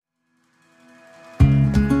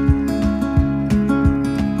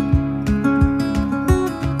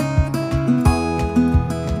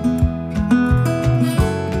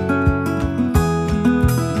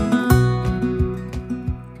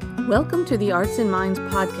Welcome to the Arts and Minds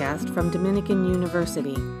podcast from Dominican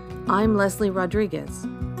University. I'm Leslie Rodriguez.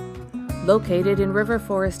 Located in River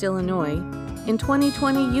Forest, Illinois, in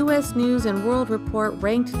 2020, U.S. News & World Report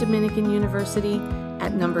ranked Dominican University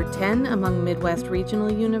at number 10 among Midwest regional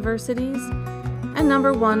universities and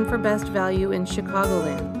number 1 for best value in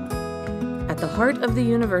Chicagoland. At the heart of the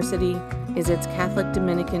university is its Catholic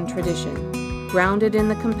Dominican tradition, grounded in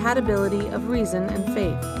the compatibility of reason and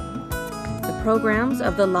faith. The programs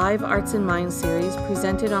of the Live Arts and Minds series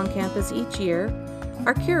presented on campus each year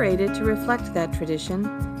are curated to reflect that tradition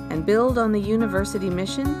and build on the university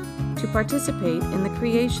mission to participate in the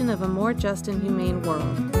creation of a more just and humane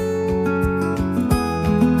world.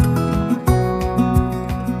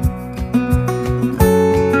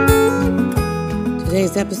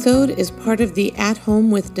 Today's episode is part of the At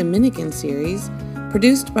Home with Dominican series,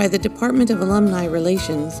 produced by the Department of Alumni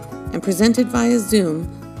Relations and presented via Zoom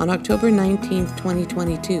on October 19,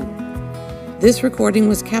 2022. This recording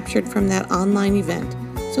was captured from that online event,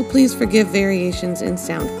 so please forgive variations in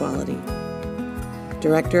sound quality.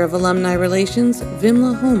 Director of Alumni Relations,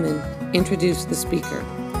 Vimla Homan, introduced the speaker.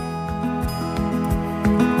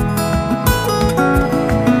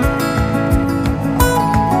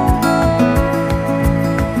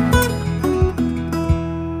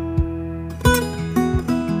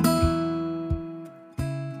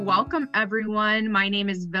 Welcome, everyone. My name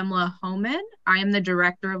is Vimla Homan. I am the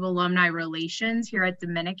Director of Alumni Relations here at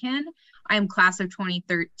Dominican. I am class of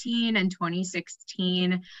 2013 and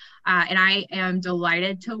 2016, and I am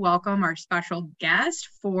delighted to welcome our special guest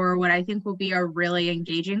for what I think will be a really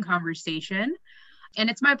engaging conversation. And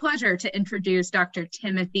it's my pleasure to introduce Dr.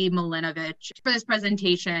 Timothy Malinovich for this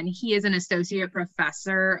presentation. He is an associate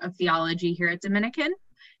professor of theology here at Dominican,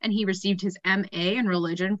 and he received his MA in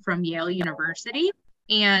religion from Yale University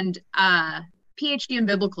and PhD in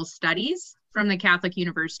biblical studies from the Catholic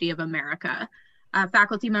University of America.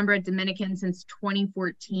 Faculty member at Dominican since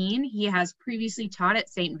 2014. He has previously taught at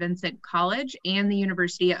St. Vincent College and the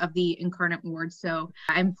University of the Incarnate Word. So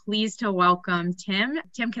I'm pleased to welcome Tim.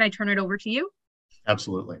 Tim, can I turn it over to you?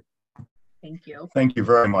 Absolutely. Thank you. Thank you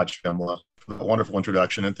very much, Vimla, for the wonderful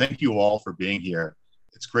introduction. And thank you all for being here.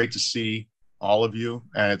 It's great to see all of you.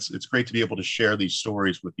 And it's great to be able to share these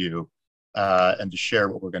stories with you and to share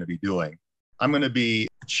what we're going to be doing. I'm going to be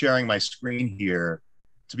sharing my screen here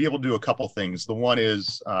to be able to do a couple things. The one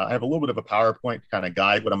is I have a little bit of a PowerPoint to kind of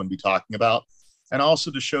guide what I'm going to be talking about, and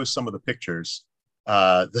also to show some of the pictures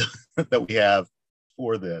that we have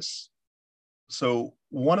for this. So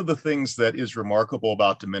one of the things that is remarkable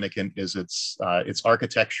about Dominican is its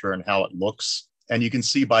architecture and how it looks. And you can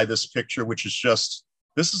see by this picture, which is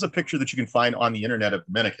this is a picture that you can find on the internet of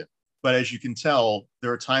Dominican. But as you can tell,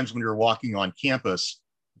 there are times when you're walking on campus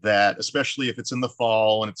that, especially if it's in the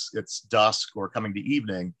fall and it's dusk or coming to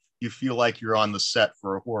evening, you feel like you're on the set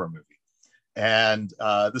for a horror movie. And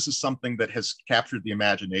this is something that has captured the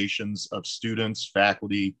imaginations of students,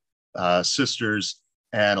 faculty, sisters,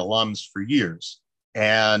 and alums for years.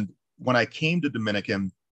 And when I came to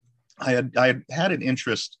Dominican, I had an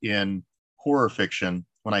interest in horror fiction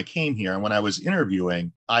when I came here. And when I was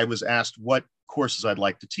interviewing, I was asked what courses I'd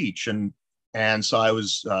like to teach. And so I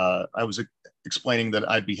was explaining that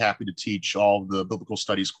I'd be happy to teach all the biblical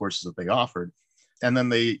studies courses that they offered. And then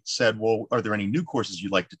they said, well, are there any new courses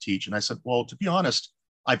you'd like to teach? And I said, well, to be honest,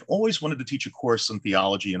 I've always wanted to teach a course in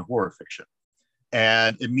theology and horror fiction.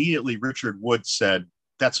 And immediately Richard Wood said,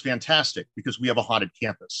 that's fantastic because we have a haunted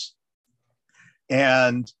campus.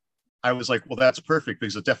 And I was like, well, that's perfect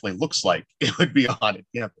because it definitely looks like it would be a haunted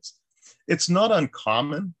campus. It's not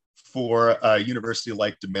uncommon for a university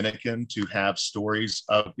like Dominican to have stories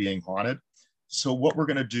of being haunted. So what we're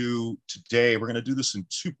going to do today, we're going to do this in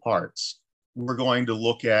two parts. We're going to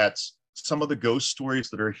look at some of the ghost stories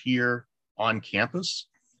that are here on campus.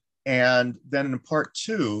 And then in part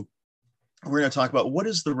two, we're going to talk about what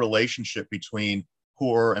is the relationship between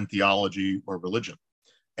horror and theology or religion.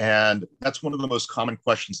 And that's one of the most common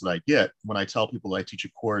questions that I get when I tell people that I teach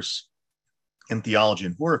a course in theology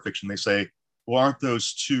and horror fiction. They say, well, aren't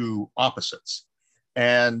those two opposites?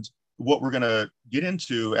 And what we're going to get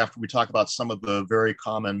into after we talk about some of the very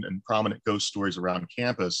common and prominent ghost stories around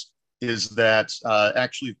campus is that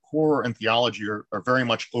actually horror and theology are very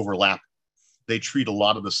much overlapping. They treat a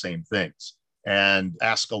lot of the same things and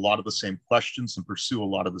ask a lot of the same questions and pursue a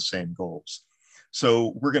lot of the same goals.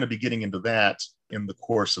 So we're going to be getting into that in the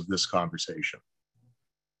course of this conversation.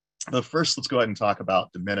 But first, let's go ahead and talk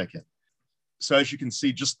about Dominican. So as you can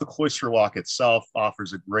see, just the cloister walk itself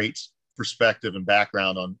offers a great perspective and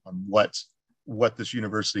background on what this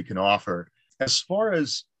university can offer. As far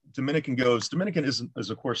as Dominican goes, Dominican is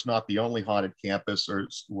of course not the only haunted campus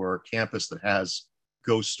or campus that has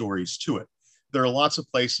ghost stories to it. There are lots of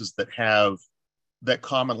places that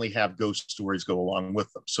commonly have ghost stories go along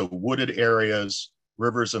with them. So wooded areas,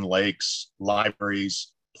 rivers and lakes,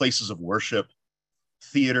 libraries, places of worship,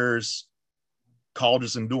 theaters,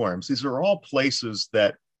 colleges and dorms. These are all places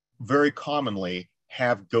that very commonly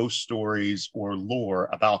have ghost stories or lore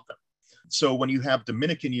about them. So when you have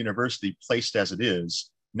Dominican University placed as it is,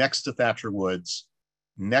 next to Thatcher Woods,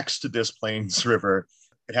 next to Des Plaines River,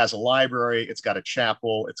 it has a library, it's got a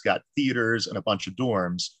chapel, it's got theaters and a bunch of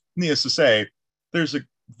dorms. Needless to say, there's a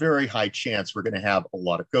very high chance we're going to have a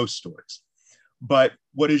lot of ghost stories. But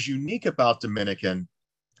what is unique about Dominican,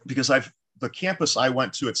 because the campus I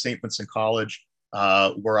went to at St. Vincent College,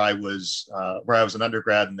 where I was an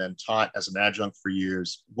undergrad and then taught as an adjunct for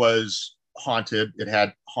years, was haunted. It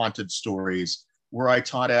had haunted stories. Where I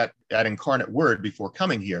taught at Incarnate Word before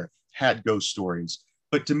coming here had ghost stories.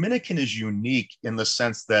 But Dominican is unique in the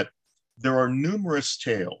sense that there are numerous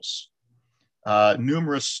tales,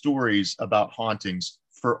 numerous stories about hauntings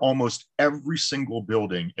for almost every single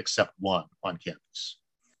building except one on campus.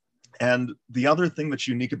 And the other thing that's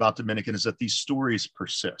unique about Dominican is that these stories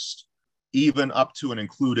persist, even up to and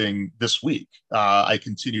including this week. I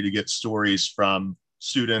continue to get stories from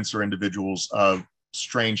students or individuals of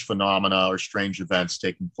strange phenomena or strange events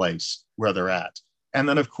taking place where they're at. And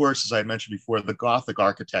then, of course, as I mentioned before, the Gothic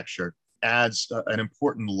architecture adds an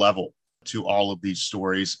important level to all of these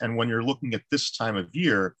stories. And when you're looking at this time of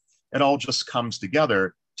year, it all just comes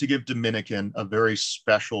together to give Dominican a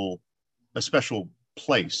special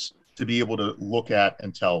place to be able to look at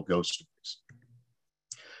and tell ghost stories.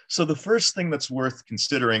 So the first thing that's worth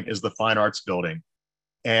considering is the Fine Arts Building.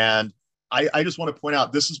 And I just want to point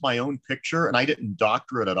out, this is my own picture and I didn't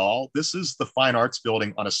doctor it at all. This is the Fine Arts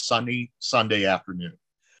Building on a sunny Sunday afternoon.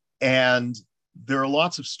 And there are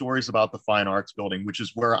lots of stories about the Fine Arts Building, which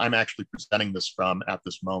is where I'm actually presenting this from at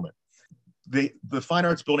this moment. The Fine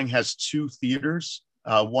Arts Building has two theaters,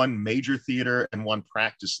 one major theater and one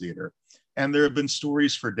practice theater. And there have been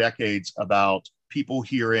stories for decades about people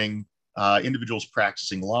hearing individuals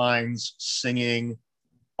practicing lines, singing,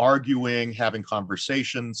 arguing, having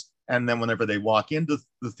conversations. And then whenever they walk into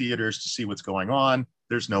the theaters to see what's going on,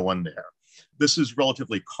 there's no one there. This is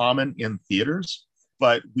relatively common in theaters,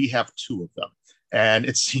 but we have two of them. And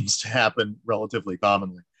it seems to happen relatively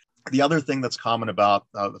commonly. The other thing that's common about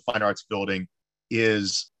the Fine Arts Building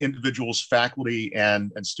is individuals, faculty,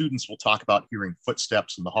 and students will talk about hearing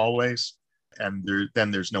footsteps in the hallways, and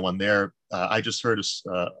then there's no one there. I just heard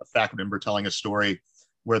a faculty member telling a story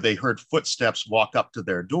where they heard footsteps walk up to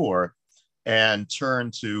their door and turn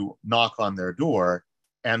to knock on their door,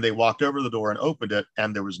 and they walked over the door and opened it,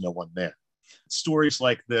 and there was no one there. Stories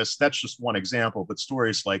like this, that's just one example, but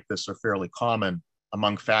stories like this are fairly common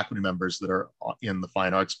among faculty members that are in the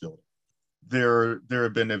Fine Arts Building. There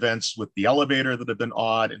have been events with the elevator that have been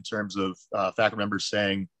odd in terms of faculty members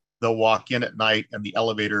saying they'll walk in at night and the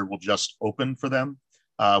elevator will just open for them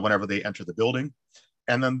whenever they enter the building.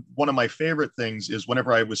 And then one of my favorite things is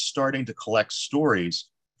whenever I was starting to collect stories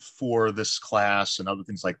for this class and other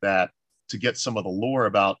things like that, to get some of the lore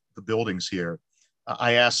about the buildings here,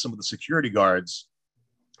 I asked some of the security guards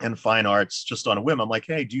in Fine Arts just on a whim. I'm like,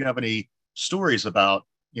 hey, do you have any stories about,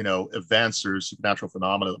 events or supernatural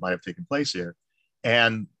phenomena that might have taken place here?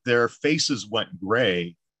 And their faces went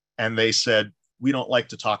gray and they said, we don't like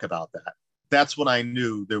to talk about that. That's when I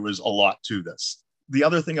knew there was a lot to this. The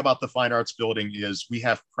other thing about the Fine Arts Building is we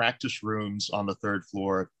have practice rooms on the third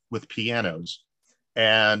floor with pianos.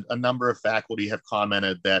 And a number of faculty have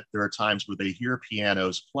commented that there are times where they hear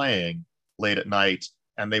pianos playing late at night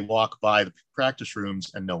and they walk by the practice rooms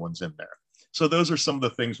and no one's in there. So those are some of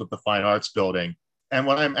the things with the Fine Arts Building. And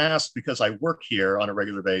when I'm asked, because I work here on a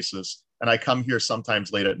regular basis and I come here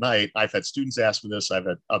sometimes late at night, I've had students ask me this, I've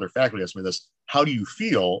had other faculty ask me this, how do you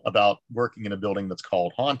feel about working in a building that's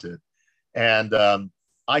called haunted? And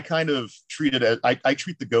I kind of treat it as, I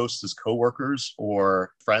treat the ghosts as coworkers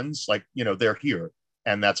or friends, like, they're here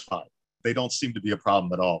and that's fine. They don't seem to be a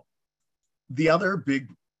problem at all. The other big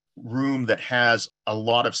room that has a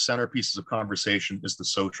lot of centerpieces of conversation is the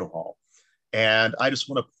social hall. And I just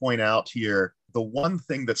want to point out here, the one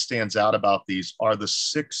thing that stands out about these are the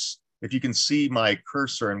 6, if you can see my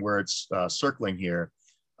cursor and where it's circling here,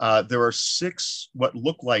 there are 6 what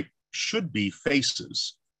look like should be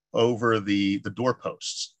faces over the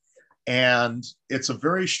doorposts. And it's a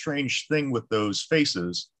very strange thing with those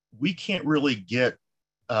faces. We can't really get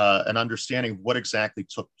an understanding of what exactly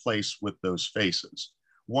took place with those faces.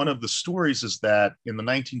 One of the stories is that in the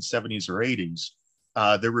 1970s or 80s,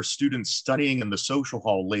 There were students studying in the social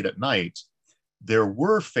hall late at night. There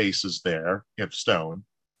were faces there, if stone.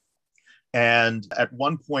 And at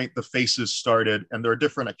one point, the faces started, and there are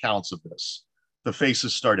different accounts of this. The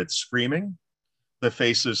faces started screaming. The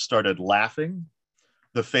faces started laughing.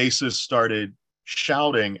 The faces started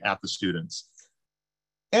shouting at the students.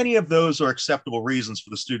 Any of those are acceptable reasons for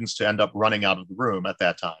the students to end up running out of the room at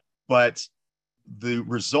that time. But the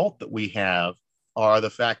result that we have are the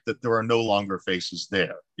fact that there are no longer faces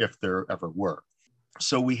there, if there ever were.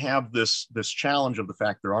 So we have this challenge of the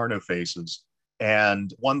fact there are no faces.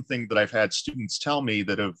 And one thing that I've had students tell me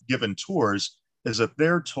that have given tours is that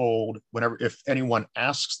they're told if anyone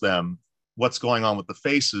asks them what's going on with the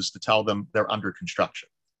faces, to tell them they're under construction.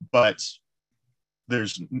 But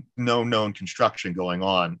there's no known construction going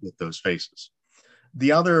on with those faces.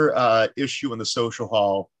 The other issue in the social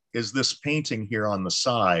hall is this painting here on the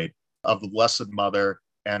side of the Blessed Mother,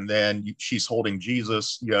 and then she's holding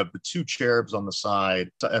Jesus. You have the two cherubs on the side,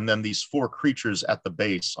 and then these four creatures at the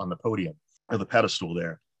base on the podium, or the pedestal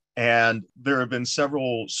there. And there have been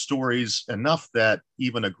several stories, enough that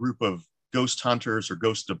even a group of ghost hunters or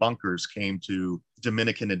ghost debunkers came to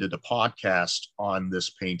Dominican and did a podcast on this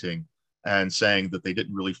painting and saying that they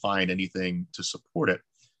didn't really find anything to support it.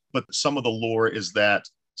 But some of the lore is that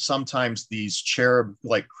sometimes these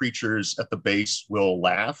cherub-like creatures at the base will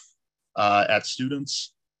laugh at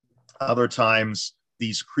students. Other times,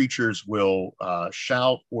 these creatures will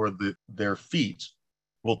shout, or their feet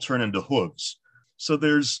will turn into hooves. So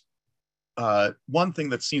there's one thing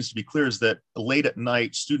that seems to be clear is that late at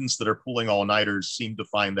night, students that are pulling all-nighters seem to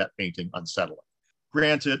find that painting unsettling.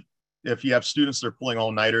 Granted, if you have students that are pulling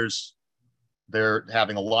all-nighters, they're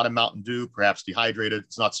having a lot of Mountain Dew, perhaps dehydrated.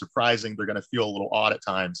 It's not surprising. They're going to feel a little odd at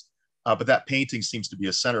times. But that painting seems to be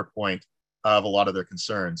a center point of a lot of their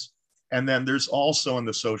concerns. And then there's also in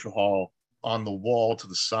the social hall on the wall to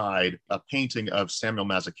the side, a painting of Samuel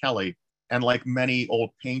Mazzucchelli. And like many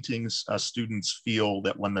old paintings, students feel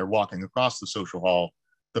that when they're walking across the social hall,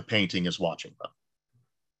 the painting is watching them.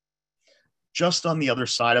 Just on the other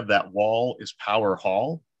side of that wall is Power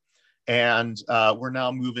Hall. And we're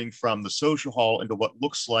now moving from the social hall into what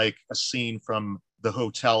looks like a scene from the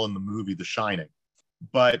hotel in the movie The Shining.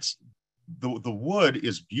 But the wood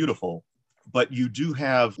is beautiful, but you do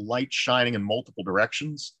have light shining in multiple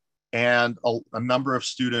directions. And a number of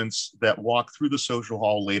students that walk through the social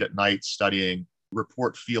hall late at night studying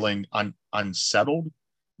report feeling unsettled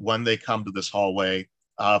when they come to this hallway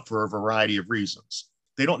for a variety of reasons.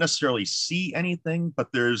 They don't necessarily see anything, but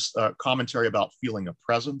there's a commentary about feeling a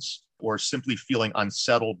presence or simply feeling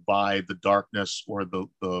unsettled by the darkness or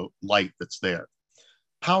the light that's there.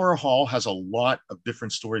 Power Hall has a lot of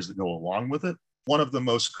different stories that go along with it. One of the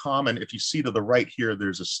most common, if you see to the right here,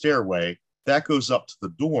 there's a stairway that goes up to the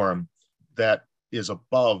dorm that is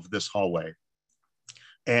above this hallway.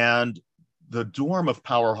 And the dorm of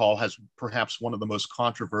Power Hall has perhaps one of the most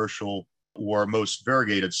controversial or most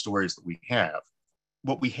variegated stories that we have.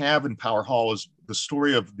 What we have in Power Hall is the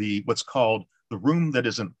story of what's called the room that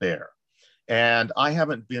isn't there. And I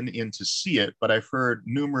haven't been in to see it, but I've heard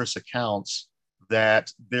numerous accounts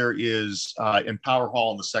that there is, in Power Hall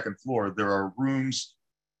on the second floor, there are rooms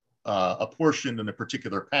apportioned in a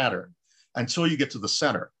particular pattern until you get to the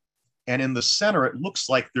center. And in the center, it looks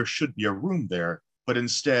like there should be a room there, but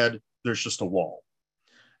instead there's just a wall.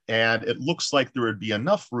 And it looks like there would be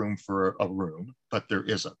enough room for a room, but there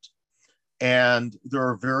isn't. And there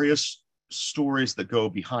are various stories that go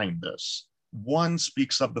behind this. One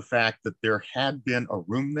speaks of the fact that there had been a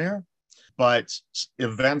room there, but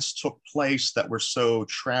events took place that were so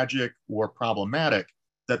tragic or problematic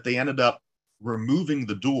that they ended up removing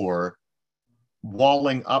the door,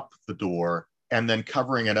 walling up the door, and then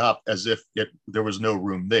covering it up as if there was no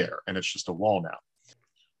room there, and it's just a wall now.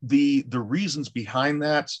 The reasons behind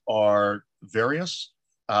that are various.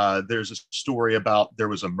 There's a story about there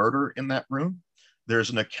was a murder in that room. There's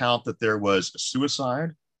an account that there was a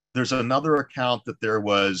suicide. There's another account that there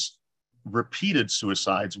was repeated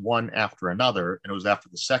suicides, one after another, and it was after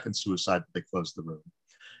the second suicide that they closed the room.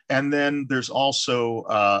 And then there's also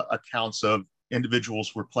accounts of individuals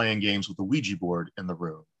who were playing games with the Ouija board in the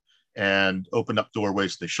room and opened up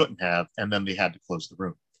doorways they shouldn't have, and then they had to close the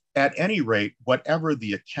room. At any rate, whatever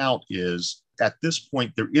the account is, at this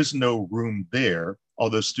point, there is no room there,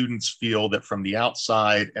 although students feel that from the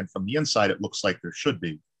outside and from the inside, it looks like there should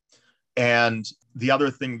be. And the other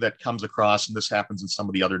thing that comes across, and this happens in some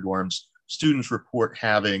of the other dorms, students report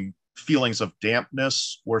having feelings of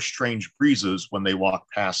dampness or strange breezes when they walk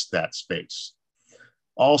past that space.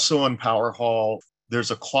 Also in Power Hall,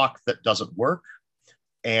 there's a clock that doesn't work.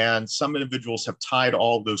 And some individuals have tied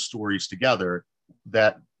all of those stories together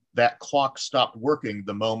that that clock stopped working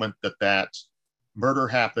the moment that that murder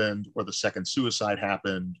happened, or the second suicide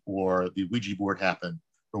happened, or the Ouija board happened,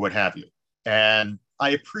 or what have you. And I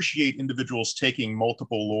appreciate individuals taking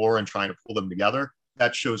multiple lore and trying to pull them together.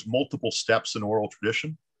 That shows multiple steps in oral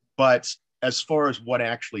tradition. But as far as what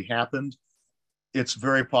actually happened, it's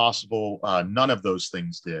very possible none of those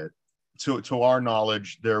things did. To our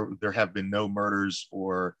knowledge, there have been no murders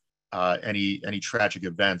or any tragic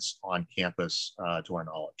events on campus to our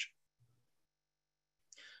knowledge.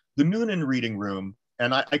 The Noonan Reading Room,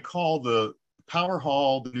 and I call the Power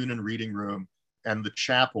Hall, the Noonan Reading Room, and the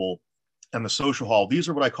chapel and the social hall, these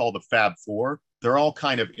are what I call the Fab Four. They're all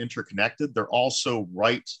kind of interconnected. They're also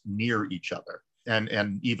right near each other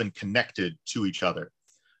and even connected to each other.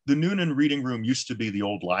 The Noonan Reading Room used to be the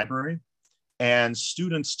old library, and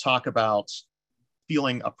students talk about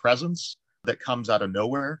feeling a presence that comes out of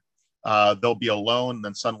nowhere. They'll be alone, and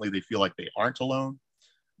then suddenly they feel like they aren't alone.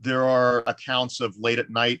 There are accounts of late at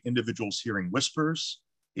night individuals hearing whispers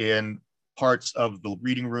in parts of the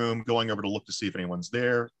reading room, going over to look to see if anyone's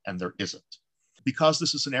there, and there isn't. Because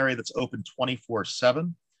this is an area that's open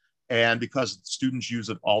 24/7, and because students use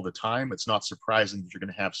it all the time, it's not surprising that you're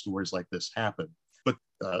going to have stories like this happen. But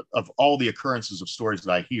of all the occurrences of stories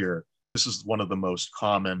that I hear, this is one of the most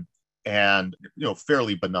common and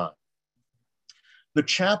fairly benign. The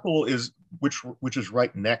chapel is which is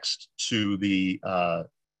right next to the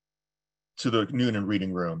Noonan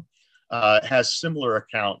Reading Room, has similar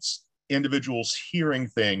accounts. Individuals hearing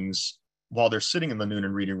things while they're sitting in the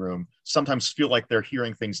Noonan Reading Room sometimes feel like they're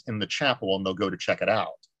hearing things in the chapel, and they'll go to check it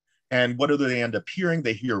out. And what do they end up hearing?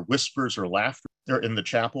 They hear whispers or laughter in the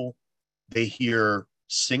chapel. They hear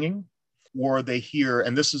singing, or they hear,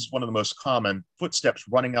 and this is one of the most common, footsteps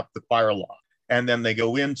running up the choir loft. And then they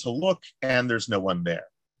go in to look, and there's no one there.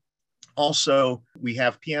 Also, we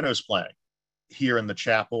have pianos playing here in the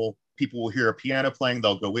chapel. People will hear a piano playing,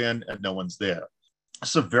 they'll go in, and no one's there.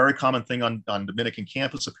 It's a very common thing on Dominican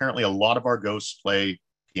campus. Apparently, a lot of our ghosts play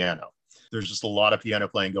piano. There's just a lot of piano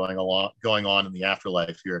playing going on in the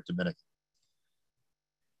afterlife here at Dominican.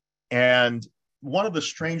 And one of the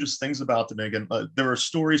strangest things about Dominican, there are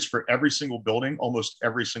stories for every single building, almost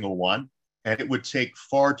every single one, and it would take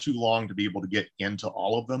far too long to be able to get into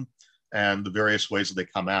all of them and the various ways that they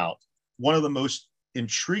come out. One of the most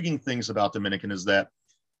intriguing things about Dominican is that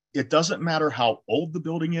it doesn't matter how old the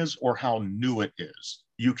building is or how new it is,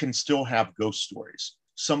 you can still have ghost stories.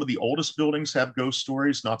 Some of the oldest buildings have ghost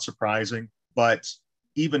stories, not surprising, but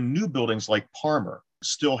even new buildings like Parmer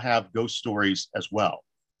still have ghost stories as well.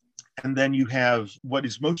 And then you have, what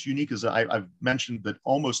is most unique is I've mentioned that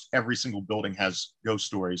almost every single building has ghost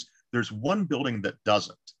stories. There's one building that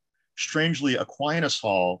doesn't. Strangely, Aquinas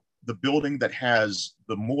Hall, the building that has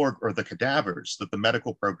the morgue or the cadavers that the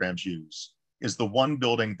medical programs use, is the one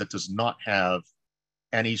building that does not have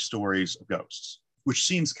any stories of ghosts, which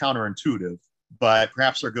seems counterintuitive, but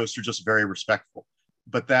perhaps our ghosts are just very respectful.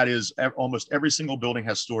 But that is, almost every single building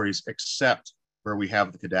has stories except where we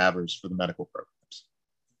have the cadavers for the medical programs.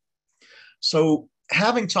 So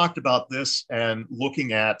having talked about this and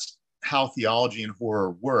looking at how theology and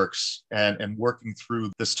horror works and working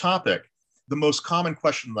through this topic, the most common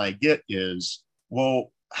question that I get is,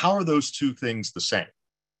 well, how are those two things the same?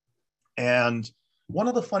 And one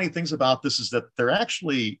of the funny things about this is that they're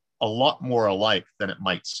actually a lot more alike than it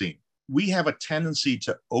might seem. We have a tendency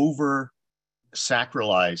to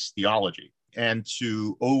over-sacralize theology and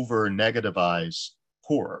to over-negativize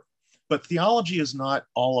horror. But theology is not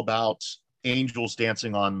all about angels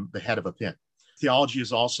dancing on the head of a pin. Theology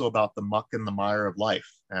is also about the muck and the mire of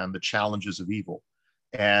life and the challenges of evil.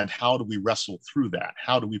 And how do we wrestle through that?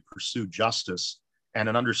 How do we pursue justice and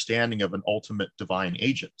an understanding of an ultimate divine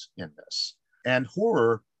agent in this? And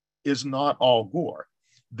horror is not all gore.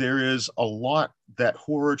 There is a lot that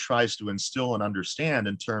horror tries to instill and understand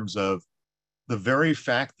in terms of the very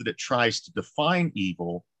fact that it tries to define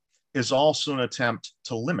evil is also an attempt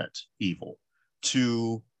to limit evil,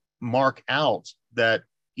 to mark out that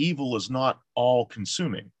evil is not all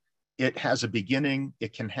consuming. It has a beginning,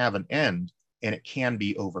 it can have an end, and it can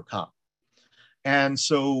be overcome. And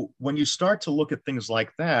so when you start to look at things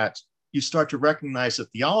like that, you start to recognize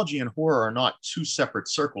that theology and horror are not two separate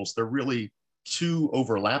circles. They're really two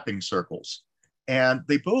overlapping circles. And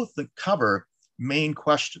they both cover main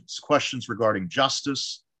questions regarding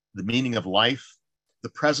justice, the meaning of life, the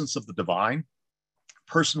presence of the divine,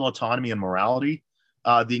 personal autonomy and morality,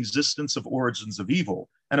 the existence of origins of evil.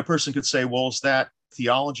 And a person could say, well, is that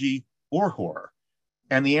theology or horror?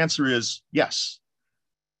 And the answer is yes,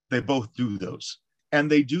 they both do those. And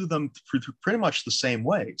they do them through pretty much the same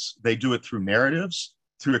ways. They do it through narratives,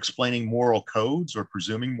 through explaining moral codes or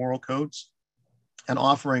presuming moral codes, and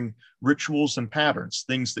offering rituals and patterns,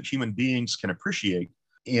 things that human beings can appreciate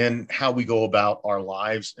in how we go about our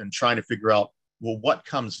lives and trying to figure out, well, what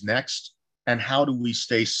comes next and how do we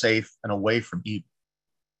stay safe and away from evil?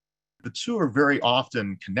 The two are very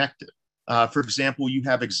often connected. For example, you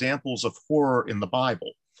have examples of horror in the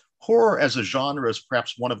Bible. Horror as a genre is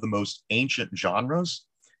perhaps one of the most ancient genres,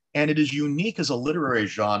 and it is unique as a literary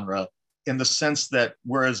genre in the sense that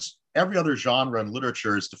whereas every other genre in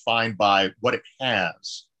literature is defined by what it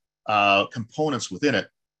has, components within it,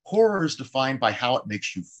 horror is defined by how it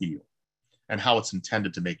makes you feel and how it's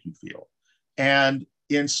intended to make you feel. And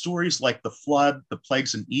in stories like the flood, the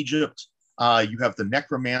plagues in Egypt, you have the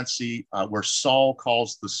necromancy where Saul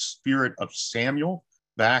calls the spirit of Samuel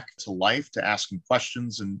back to life to ask him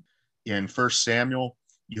questions in 1 Samuel.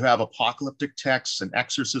 You have apocalyptic texts and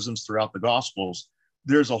exorcisms throughout the Gospels.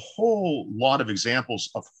 There's a whole lot of examples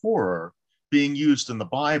of horror being used in the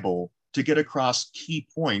Bible to get across key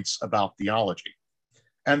points about theology.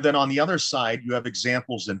 And then on the other side, you have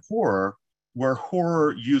examples in horror where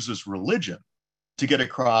horror uses religion to get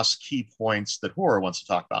across key points that horror wants to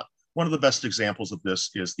talk about. One of the best examples of this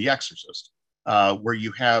is The Exorcist, where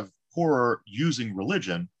you have horror using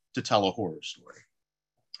religion to tell a horror story.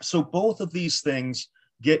 So both of these things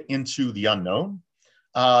get into the unknown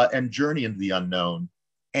and journey into the unknown.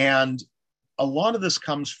 And a lot of this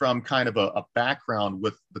comes from kind of a background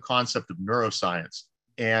with the concept of neuroscience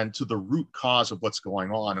and to the root cause of what's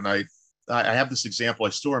going on. And I have this example I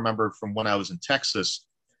still remember from when I was in Texas,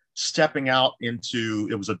 stepping out into,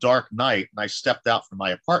 it was a dark night, and I stepped out from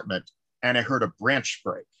my apartment and I heard a branch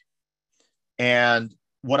break. And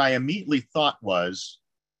what I immediately thought was,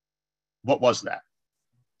 what was that?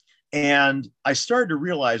 And I started to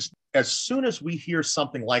realize as soon as we hear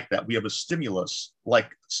something like that, we have a stimulus, like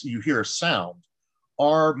you hear a sound,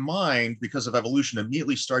 our mind, because of evolution,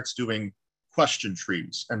 immediately starts doing question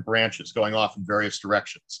trees and branches going off in various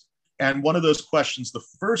directions. And one of those questions, the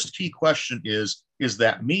first key question is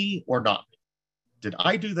that me or not me? Did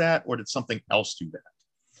I do that or did something else do that?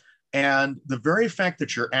 And the very fact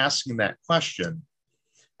that you're asking that question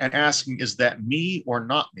and asking, is that me or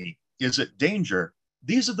not me? Is it danger?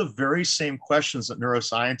 These are the very same questions that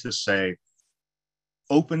neuroscientists say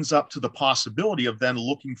opens up to the possibility of then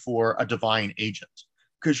looking for a divine agent.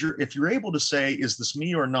 Because if you're able to say, is this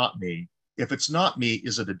me or not me? If it's not me,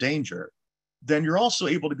 is it a danger? Then you're also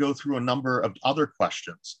able to go through a number of other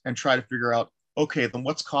questions and try to figure out, okay, then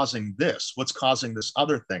what's causing this? What's causing this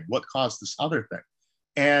other thing? What caused this other thing?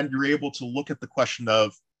 And you're able to look at the question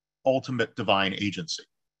of ultimate divine agency.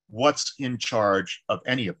 What's in charge of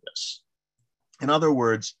any of this? In other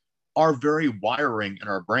words, our very wiring in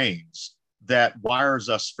our brains that wires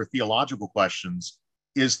us for theological questions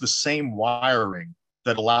is the same wiring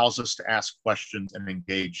that allows us to ask questions and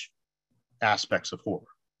engage aspects of horror.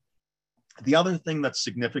 The other thing that's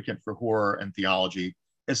significant for horror and theology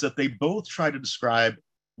is that they both try to describe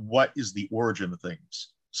what is the origin of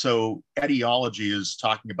things. So etiology is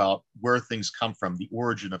talking about where things come from, the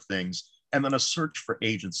origin of things, and then a search for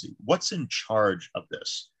agency. What's in charge of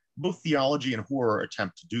this? Both theology and horror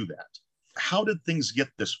attempt to do that. How did things get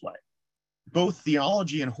this way? Both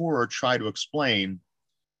theology and horror try to explain,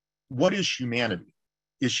 what is humanity?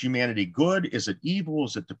 Is humanity good? Is it evil?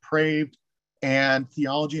 Is it depraved? And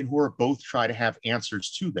theology and horror both try to have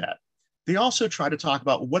answers to that. They also try to talk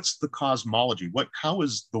about what's the cosmology? How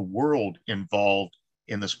is the world involved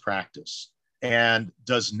in this practice? And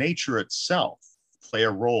does nature itself play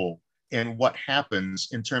a role in what happens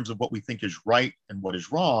in terms of what we think is right and what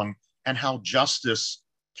is wrong, and how justice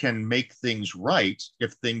can make things right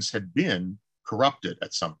if things had been corrupted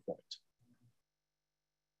at some point?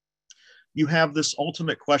 You have this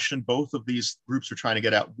ultimate question both of these groups are trying to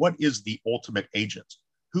get at. What is the ultimate agent?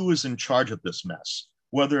 Who is in charge of this mess?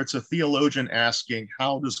 Whether it's a theologian asking,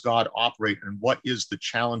 how does God operate and what is the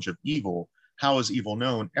challenge of evil? How is evil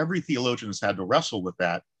known? Every theologian has had to wrestle with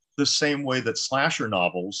that, the same way that slasher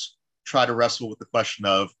novels try to wrestle with the question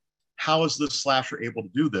of, how is this slasher able to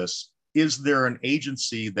do this? Is there an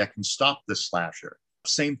agency that can stop this slasher?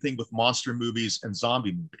 Same thing with monster movies and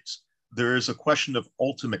zombie movies. There is a question of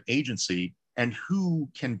ultimate agency and who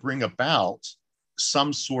can bring about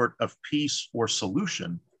some sort of peace or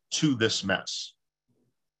solution to this mess.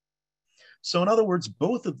 So in other words,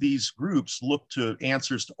 both of these groups look to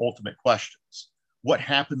answers to ultimate questions. What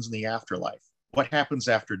happens in the afterlife? What happens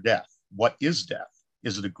after death? What is death?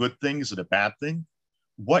 Is it a good thing? Is it a bad thing?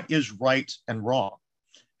 What is right and wrong?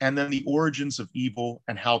 And then the origins of evil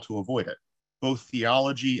and how to avoid it. Both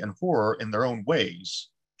theology and horror in their own ways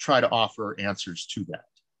try to offer answers to that.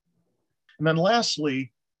 And then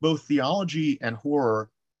lastly, both theology and horror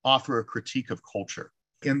offer a critique of culture.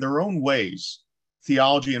 In their own ways,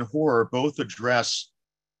 theology and horror both address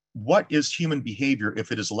what is human behavior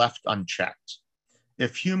if it is left unchecked.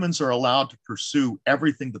 If humans are allowed to pursue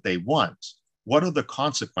everything that they want, what are the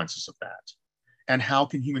consequences of that? And how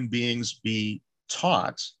can human beings be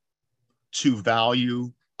taught to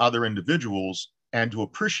value other individuals and to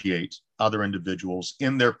appreciate other individuals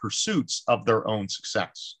in their pursuits of their own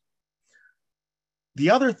success? The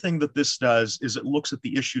other thing that this does is it looks at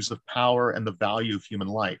the issues of power and the value of human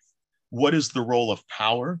life. What is the role of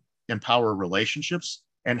power in power relationships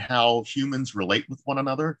and how humans relate with one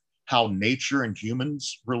another, how nature and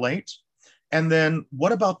humans relate? And then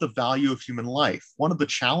what about the value of human life? One of the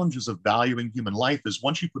challenges of valuing human life is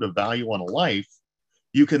once you put a value on a life,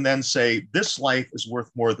 you can then say, this life is worth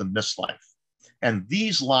more than this life. And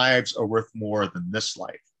these lives are worth more than this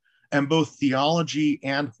life. And both theology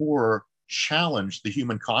and horror challenge the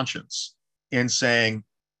human conscience in saying,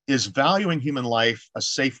 is valuing human life a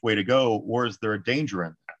safe way to go, or is there a danger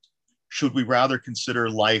in that? Should we rather consider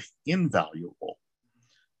life invaluable?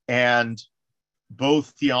 And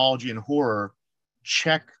both theology and horror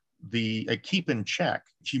keep in check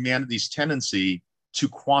humanity's tendency to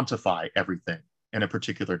quantify everything in a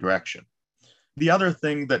particular direction. The other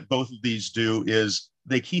thing that both of these do is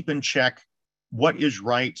they keep in check what is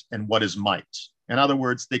right and what is might. In other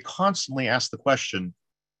words, they constantly ask the question,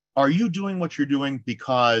 are you doing what you're doing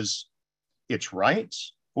because it's right?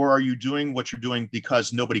 Or are you doing what you're doing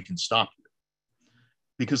because nobody can stop you?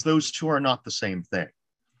 Because those two are not the same thing.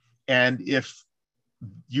 And if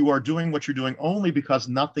you are doing what you're doing only because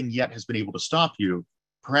nothing yet has been able to stop you,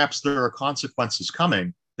 perhaps there are consequences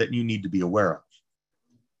coming that you need to be aware of.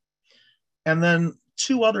 And then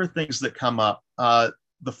two other things that come up,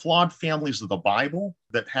 the flawed families of the Bible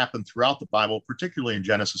that happen throughout the Bible, particularly in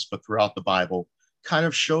Genesis, but throughout the Bible, kind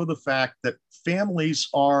of show the fact that families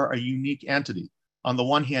are a unique entity. On the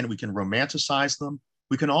one hand, we can romanticize them.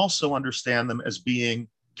 We can also understand them as being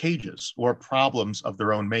cages or problems of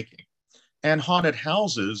their own making. And haunted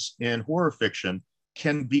houses in horror fiction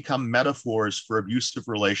can become metaphors for abusive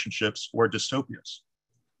relationships or dystopias.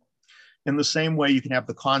 In the same way, you can have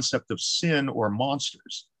the concept of sin or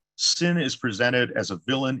monsters. Sin is presented as a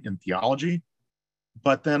villain in theology,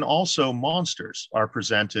 but then also monsters are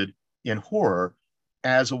presented in horror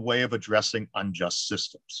as a way of addressing unjust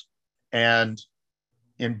systems. And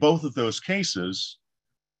in both of those cases,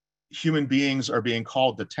 human beings are being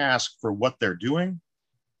called to task for what they're doing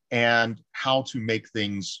and how to make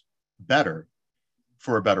things better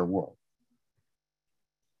for a better world.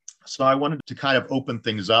 So I wanted to kind of open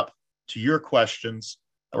things up to your questions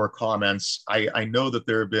or comments. I know that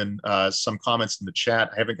there have been some comments in the chat.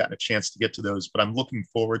 I haven't gotten a chance to get to those, but I'm looking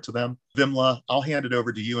forward to them. Vimla, I'll hand it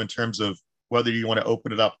over to you in terms of whether you want to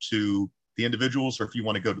open it up to the individuals or if you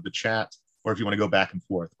want to go to the chat or if you want to go back and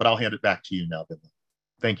forth. But I'll hand it back to you now, Vimla.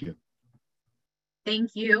 Thank you.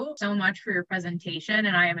 Thank you so much for your presentation,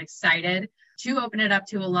 and I am excited to open it up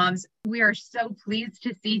to alums. We are so pleased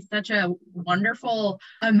to see such a wonderful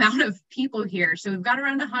amount of people here. So we've got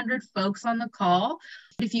around 100 folks on the call.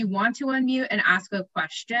 If you want to unmute and ask a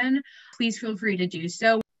question, please feel free to do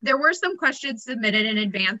so. There were some questions submitted in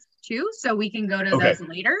advance too, so we can go to those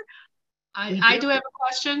later. I do have a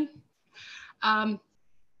question.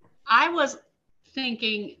 I was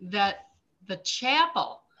thinking that the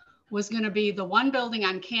chapel was going to be the one building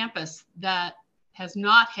on campus that has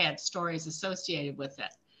not had stories associated with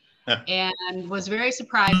it. And was very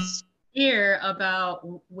surprised to hear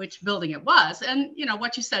about which building it was. And, you know,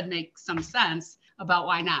 what you said makes some sense about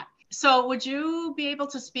why not. So would you be able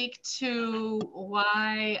to speak to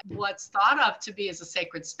why what's thought of to be as a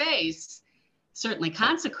sacred space, certainly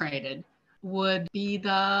consecrated, would be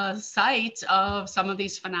the site of some of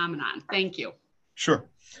these phenomenon? Thank you. Sure.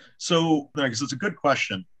 So, because it's a good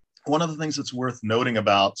question. One of the things that's worth noting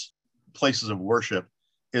about places of worship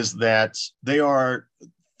is that they are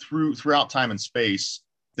throughout time and space,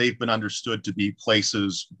 they've been understood to be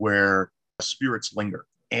places where spirits linger.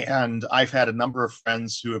 And I've had a number of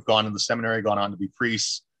friends who have gone to the seminary, gone on to be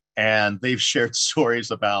priests, and they've shared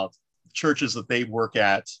stories about churches that they work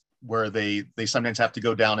at where they sometimes have to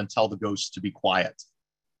go down and tell the ghosts to be quiet.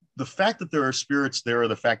 The fact that there are spirits there, or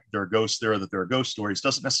the fact that there are ghosts there, or that there are ghost stories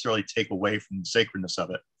doesn't necessarily take away from the sacredness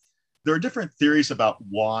of it. There are different theories about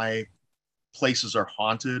why places are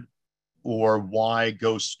haunted or why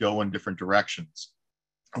ghosts go in different directions.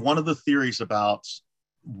 One of the theories about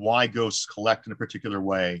why ghosts collect in a particular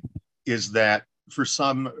way is that for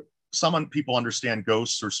some people understand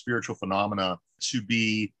ghosts or spiritual phenomena to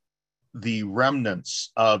be the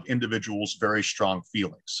remnants of individuals' very strong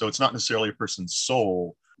feelings. So it's not necessarily a person's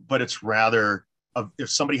soul, but it's rather if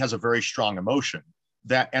somebody has a very strong emotion,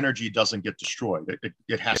 that energy doesn't get destroyed.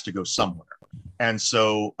 It has to go somewhere. And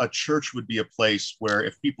so a church would be a place where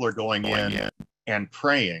if people are going in and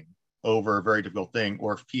praying over a very difficult thing,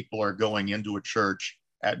 or if people are going into a church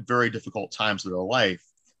at very difficult times of their life,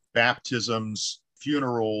 baptisms,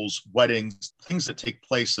 funerals, weddings, things that take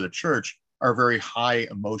place at a church are very high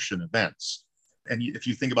emotion events. And if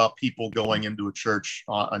you think about people going into a church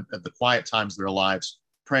at the quiet times of their lives,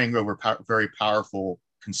 praying over very powerful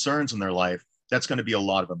concerns in their life, that's going to be a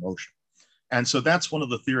lot of emotion. And so that's one of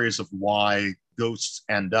the theories of why ghosts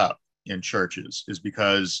end up in churches, is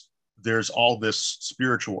because there's all this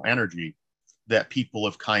spiritual energy that people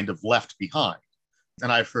have kind of left behind.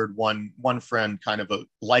 And I've heard one friend kind of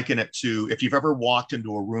liken it to, if you've ever walked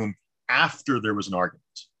into a room after there was an argument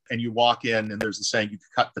and you walk in and there's the saying, you can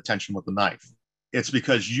cut the tension with a knife. It's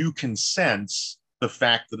because you can sense the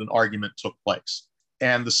fact that an argument took place.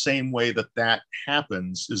 And the same way that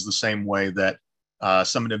happens is the same way that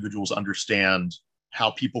some individuals understand how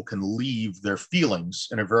people can leave their feelings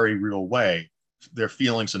in a very real way, their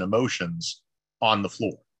feelings and emotions on the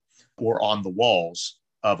floor or on the walls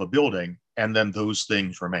of a building, and then those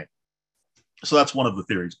things remain. So that's one of the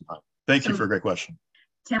theories behind it. Thank you for a great question.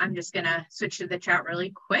 Tim, I'm just going to switch to the chat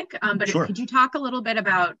really quick. But Sure. Could you talk a little bit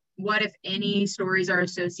about what, if any, stories are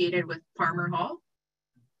associated with Parmer Hall?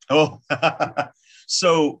 Oh,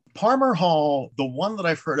 so Parmer Hall, the one that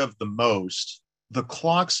I've heard of the most, the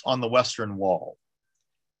clocks on the western wall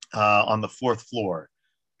on the 4th floor,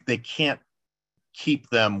 they can't keep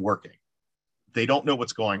them working. They don't know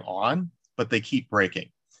what's going on, but they keep breaking.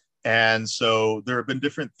 And so there have been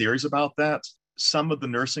different theories about that. Some of the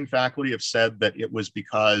nursing faculty have said that it was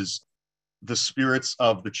because the spirits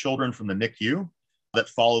of the children from the NICU that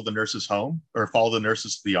follow the nurses home or follow the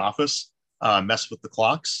nurses to the office mess with the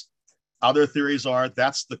clocks. Other theories are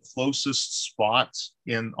that's the closest spot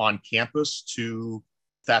on campus to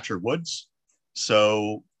Thatcher Woods.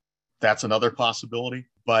 So that's another possibility.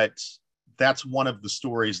 But that's one of the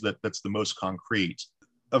stories that's the most concrete.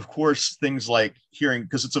 Of course, things like hearing,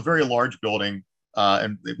 because it's a very large building,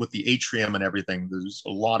 and with the atrium and everything, there's a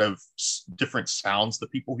lot of different sounds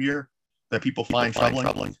that people hear, that people find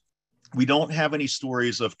troubling. We don't have any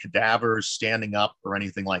stories of cadavers standing up or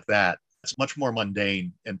anything like that. It's much more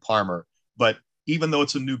mundane in Parmer. But even though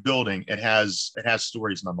it's a new building, it has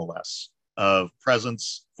stories nonetheless of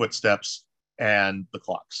presence, footsteps, and the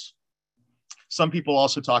clocks. Some people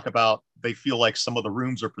also talk about they feel like some of the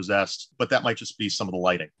rooms are possessed, but that might just be some of the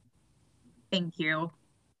lighting. Thank you.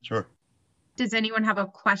 Sure. Does anyone have a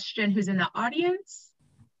question who's in the audience?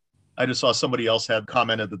 I just saw somebody else had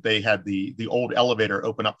commented that they had the old elevator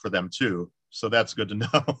open up for them too. So that's good to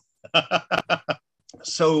know.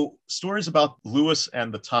 So stories about Lewis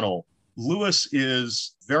and the tunnel. Lewis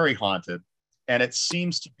is very haunted, and it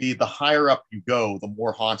seems to be the higher up you go, the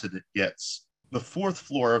more haunted it gets. The 4th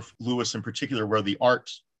floor of Lewis in particular, where the art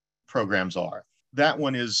programs are, that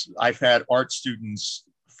one is, I've had art students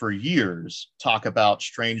for years talk about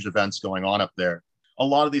strange events going on up there. A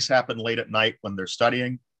lot of these happen late at night when they're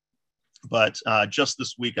studying. But just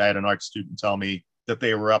this week, I had an art student tell me that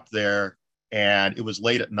they were up there and it was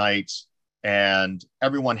late at night and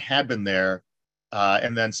everyone had been there.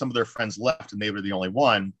 And then some of their friends left and they were the only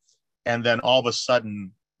one. And then all of a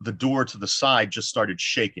sudden, the door to the side just started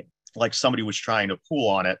shaking, like somebody was trying to pull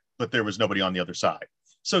on it, but there was nobody on the other side.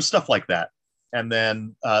 So stuff like that. And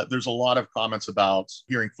then there's a lot of comments about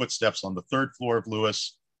hearing footsteps on the 3rd floor of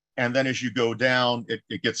Lewis. And then as you go down,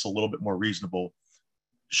 it gets a little bit more reasonable.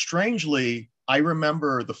 Strangely, I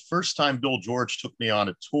remember the first time Bill George took me on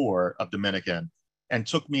a tour of Dominican and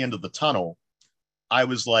took me into the tunnel. I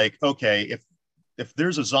was like, okay, if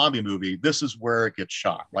there's a zombie movie, this is where it gets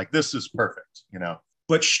shot. Like, this is perfect, you know.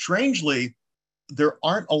 But strangely, there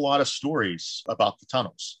aren't a lot of stories about the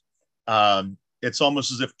tunnels. It's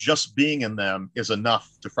almost as if just being in them is enough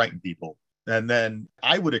to frighten people. And then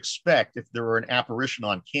I would expect if there were an apparition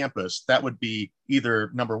on campus, that would be either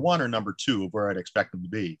number 1 or number 2 of where I'd expect them to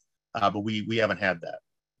be. But we haven't had that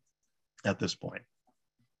at this point.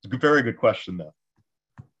 Very good question, though.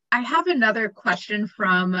 I have another question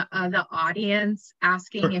from the audience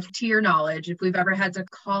asking Sure. if, to your knowledge, if we've ever had to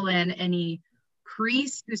call in any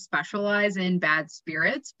priests who specialize in bad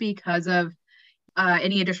spirits because of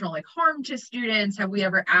any additional harm to students. Have we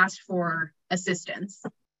ever asked for assistance?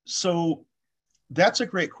 So that's a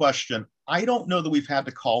great question. I don't know that we've had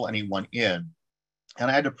to call anyone in.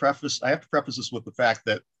 And I have to preface this with the fact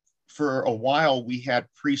that for a while we had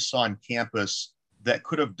priests on campus that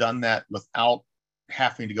could have done that without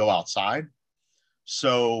having to go outside.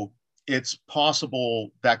 So it's possible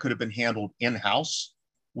that could have been handled in-house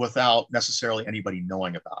without necessarily anybody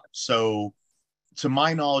knowing about it. So to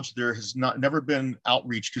my knowledge, there has never been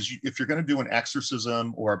outreach, because if you're going to do an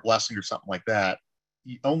exorcism or a blessing or something like that,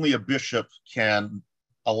 only a bishop can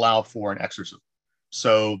allow for an exorcism.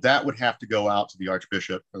 So that would have to go out to the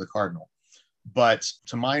archbishop or the cardinal. But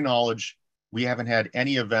to my knowledge, we haven't had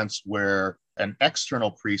any events where an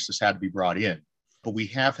external priest has had to be brought in. But we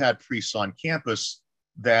have had priests on campus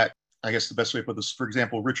that, I guess the best way to put this, for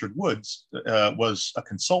example, Richard Woods was a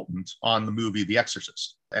consultant on the movie The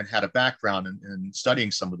Exorcist and had a background in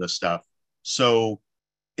studying some of this stuff. So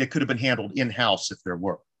it could have been handled in-house if there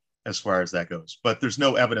were, as far as that goes. But there's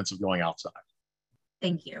no evidence of going outside.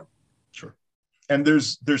 Thank you. Sure. And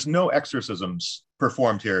there's no exorcisms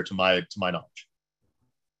performed here to my knowledge.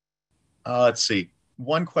 Let's see.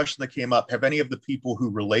 One question that came up: have any of the people who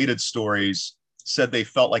related stories said they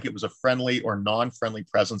felt like it was a friendly or non-friendly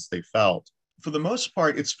presence they felt? For the most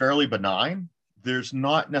part, it's fairly benign. There's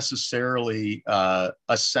not necessarily a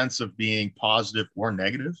sense of being positive or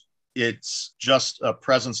negative. It's just a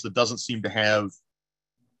presence that doesn't seem to have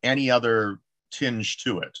any other tinge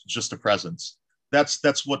to it, just a presence.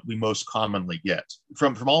 That's what we most commonly get.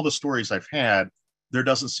 From all the stories I've had, there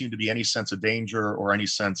doesn't seem to be any sense of danger or any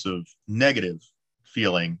sense of negative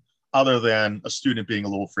feeling, other than a student being a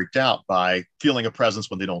little freaked out by feeling a presence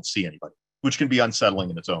when they don't see anybody, which can be unsettling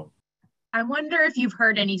in its own. I wonder if you've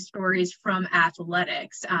heard any stories from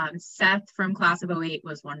athletics. Seth from class of 08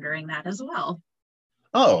 was wondering that as well.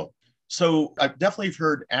 Oh, so I've definitely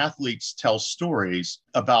heard athletes tell stories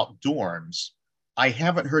about dorms. I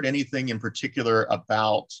haven't heard anything in particular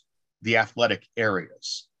about the athletic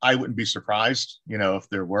areas. I wouldn't be surprised, if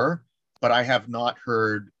there were, but I have not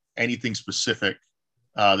heard anything specific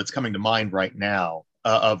that's coming to mind right now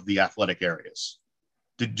of the athletic areas.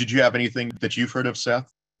 Did you have anything that you've heard of,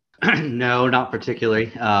 Seth? No, not particularly.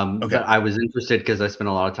 Okay. But I was interested because I spent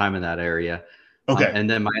a lot of time in that area. Okay. And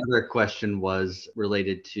then my other question was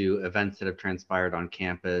related to events that have transpired on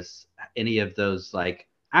campus. Any of those like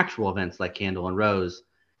actual events like Candle and Rose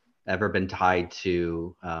ever been tied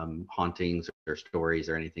to hauntings or stories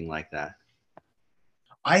or anything like that?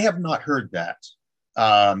 I have not heard that.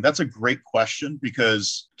 That's a great question,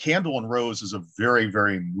 because Candle and Rose is a very,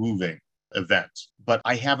 very moving event, but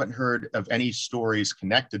I haven't heard of any stories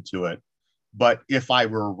connected to it. But if I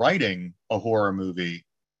were writing a horror movie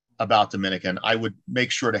about Dominican, I would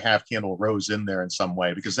make sure to have Candle Rose in there in some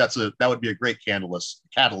way, because that would be a great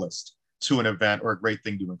catalyst to an event, or a great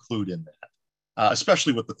thing to include in that,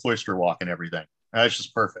 especially with the cloister walk and everything. It's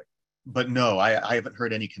just perfect. But no, I haven't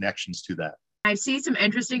heard any connections to that. I see some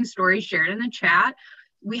interesting stories shared in the chat.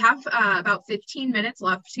 We have about 15 minutes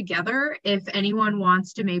left together. If anyone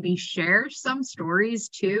wants to maybe share some stories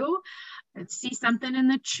too. Let's see something in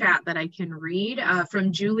the chat that I can read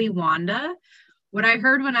from Julie Wanda. What I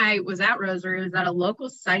heard when I was at Rosary was that a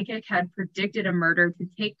local psychic had predicted a murder to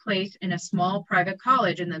take place in a small private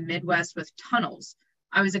college in the Midwest with tunnels.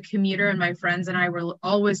 I was a commuter, and my friends and I were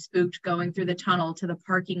always spooked going through the tunnel to the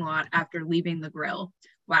parking lot after leaving the grill.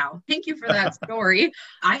 Wow. Thank you for that story.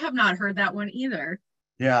 I have not heard that one either.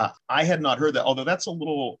 Yeah, I had not heard that, although that's a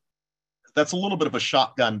little bit of a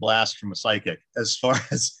shotgun blast from a psychic, as far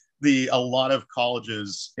as a lot of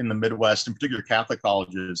colleges in the Midwest, in particular Catholic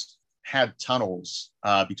colleges, had tunnels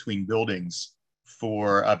between buildings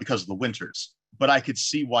because of the winters. But I could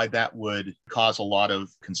see why that would cause a lot of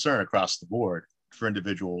concern across the board for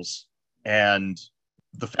individuals. And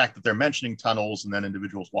the fact that they're mentioning tunnels and then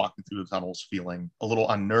individuals walking through the tunnels feeling a little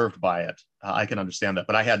unnerved by it, I can understand that,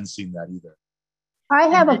 but I hadn't seen that either. I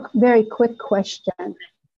have a very quick question.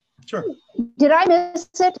 Sure. Did I miss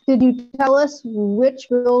it? Did you tell us which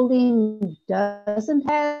building doesn't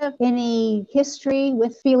have any history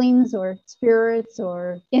with feelings or spirits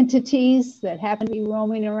or entities that happen to be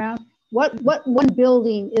roaming around? What one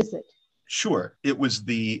building is it? Sure. It was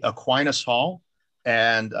the Aquinas Hall,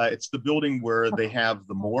 and it's the building where they have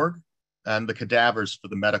the morgue and the cadavers for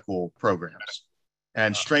the medical programs.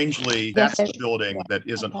 And strangely, that's the building that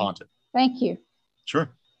isn't haunted. Thank you.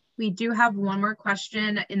 Sure. We do have one more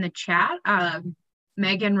question in the chat.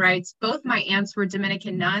 Megan writes, both my aunts were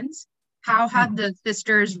Dominican nuns. How had the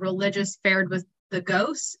sisters religious fared with the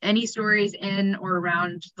ghosts? Any stories in or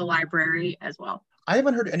around the library as well? I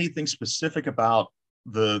haven't heard anything specific about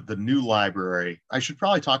the new library. I should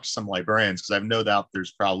probably talk to some librarians, because I've no doubt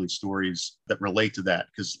there's probably stories that relate to that,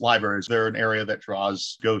 because libraries, they're an area that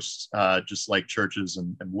draws ghosts, just like churches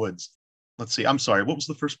and woods. Let's see. I'm sorry. What was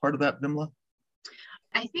the first part of that, Vimla?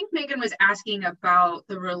 I think Megan was asking about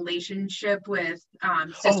the relationship with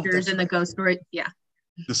sisters and the ghost story. Yeah.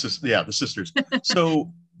 The sisters.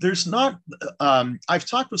 So there's not, I've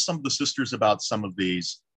talked with some of the sisters about some of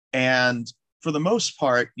these, and for the most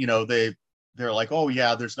part, they're like, oh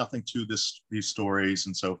yeah, there's nothing to these stories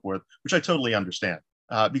and so forth, which I totally understand.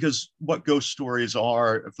 Because what ghost stories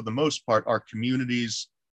are, for the most part, are communities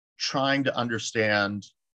trying to understand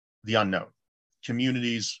the unknown,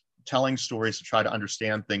 communities telling stories to try to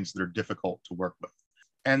understand things that are difficult to work with.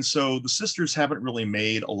 And so the sisters haven't really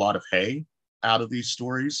made a lot of hay out of these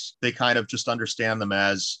stories. They kind of just understand them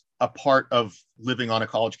as a part of living on a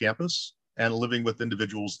college campus and living with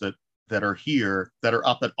individuals that are here, that are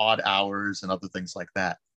up at odd hours and other things like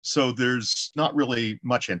that. So there's not really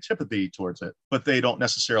much antipathy towards it, but they don't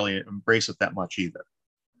necessarily embrace it that much either.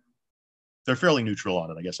 They're fairly neutral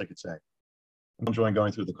on it, I guess I could say. I'm enjoying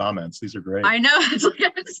going through the comments. These are great. I know. It's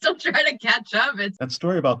like I'm still trying to catch up. That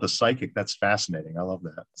story about the psychic, that's fascinating. I love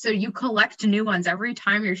that. So you collect new ones every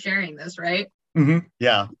time you're sharing this, right? Mm-hmm.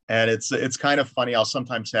 Yeah. And it's kind of funny. I'll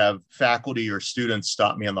sometimes have faculty or students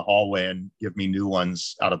stop me in the hallway and give me new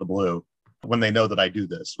ones out of the blue when they know that I do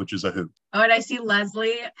this, which is a hoot. Oh, and I see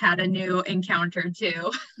Leslie had a new encounter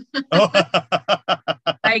too. Oh.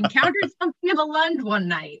 I encountered something in the Lund one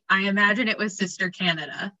night. I imagine it was Sister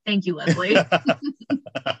Canada. Thank you, Leslie.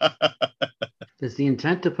 Is the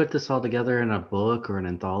intent to put this all together in a book or an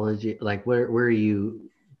anthology? Like, where are you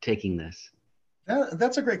taking this?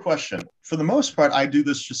 That's a great question. For the most part, I do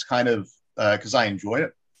this just kind of because I enjoy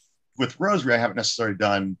it. With Rosary, I haven't necessarily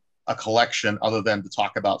done a collection other than to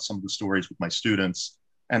talk about some of the stories with my students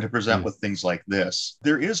and to present with things like this.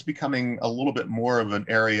 There is becoming a little bit more of an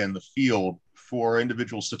area in the field for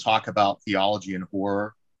individuals to talk about theology and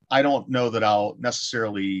horror. I don't know that I'll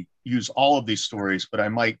necessarily use all of these stories, but I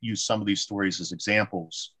might use some of these stories as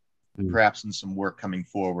examples, perhaps in some work coming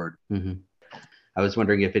forward. Mm-hmm. I was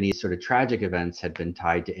wondering if any sort of tragic events had been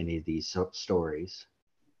tied to any of these stories.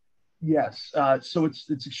 Yes. So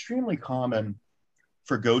it's extremely common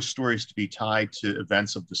for ghost stories to be tied to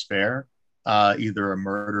events of despair, either a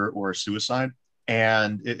murder or a suicide.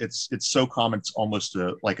 And it's so common, it's almost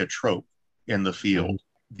like a trope in the field.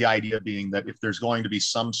 Mm-hmm. The idea being that if there's going to be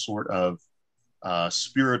some sort of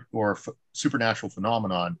spirit or supernatural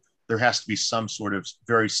phenomenon, there has to be some sort of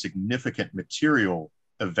very significant material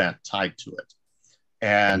event tied to it.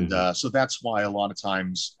 And so that's why a lot of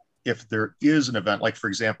times, if there is an event, like, for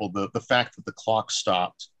example, the fact that the clock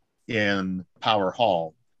stopped in Power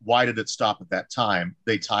Hall, why did it stop at that time?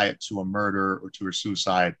 They tie it to a murder or to a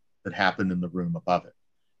suicide that happened in the room above it.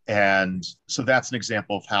 And so that's an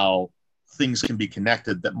example of how things can be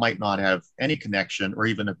connected that might not have any connection or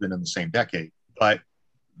even have been in the same decade, but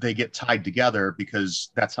they get tied together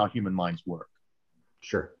because that's how human minds work.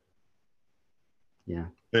 Sure. Yeah.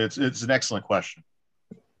 It's an excellent question.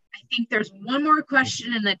 I think there's one more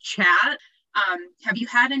question in the chat. Have you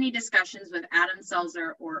had any discussions with Adam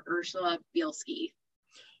Selzer or Ursula Bielski?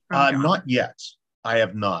 Not yet. I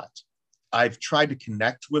have not. I've tried to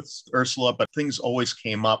connect with Ursula, but things always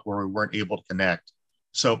came up where we weren't able to connect.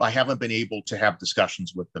 So I haven't been able to have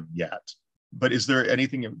discussions with them yet. But is there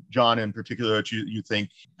anything, John, in particular that you think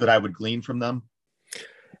that I would glean from them?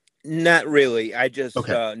 Not really. I just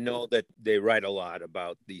know that they write a lot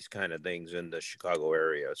about these kind of things in the Chicago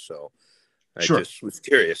area. So I just was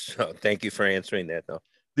curious. So thank you for answering that, though.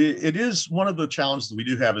 It is one of the challenges that we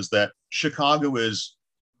do have is that Chicago is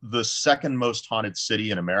the second most haunted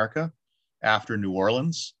city in America after New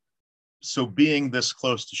Orleans. So being this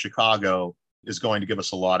close to Chicago is going to give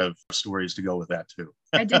us a lot of stories to go with that, too.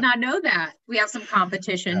 I did not know that. We have some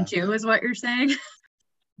competition, too, is what you're saying.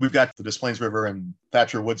 We've got the Des Plaines River and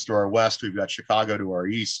Thatcher Woods to our west. We've got Chicago to our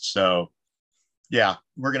east. So, yeah,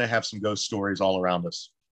 we're going to have some ghost stories all around us.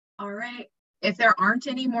 All right. If there aren't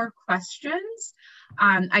any more questions,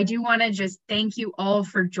 I do want to just thank you all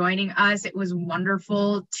for joining us. It was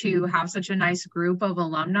wonderful to have such a nice group of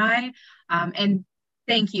alumni. And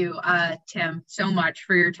thank you, Tim, so much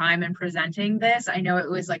for your time in presenting this. I know it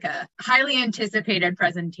was like a highly anticipated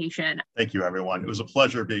presentation. Thank you, everyone. It was a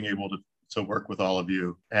pleasure being able to work with all of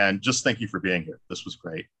you. And just thank you for being here. This was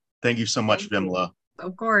great. Thank you so much, Vimla.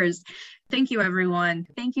 Of course. Thank you, everyone.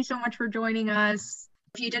 Thank you so much for joining us.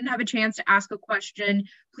 If you didn't have a chance to ask a question,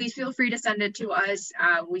 please feel free to send it to us.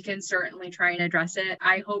 We can certainly try and address it.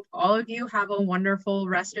 I hope all of you have a wonderful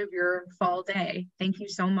rest of your fall day. Thank you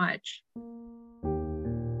so much.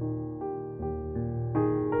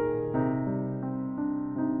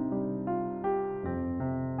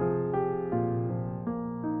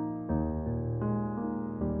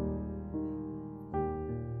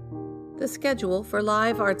 The schedule for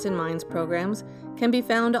live Arts and Minds programs can be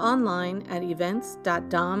found online at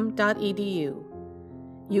events.dom.edu.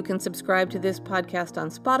 You can subscribe to this podcast on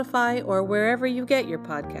Spotify or wherever you get your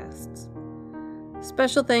podcasts.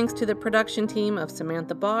 Special thanks to the production team of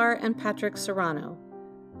Samantha Barr and Patrick Serrano.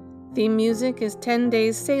 Theme music is 10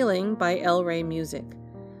 Days Sailing by El Rey Music.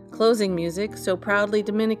 Closing music, So Proudly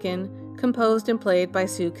Dominican, composed and played by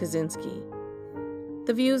Sue Kaczynski.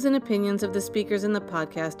 The views and opinions of the speakers in the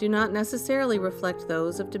podcast do not necessarily reflect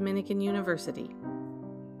those of Dominican University.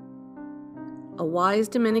 A wise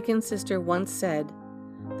Dominican sister once said,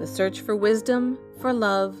 "The search for wisdom, for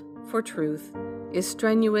love, for truth is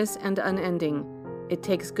strenuous and unending. It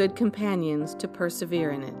takes good companions to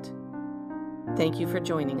persevere in it." Thank you for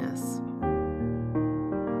joining us.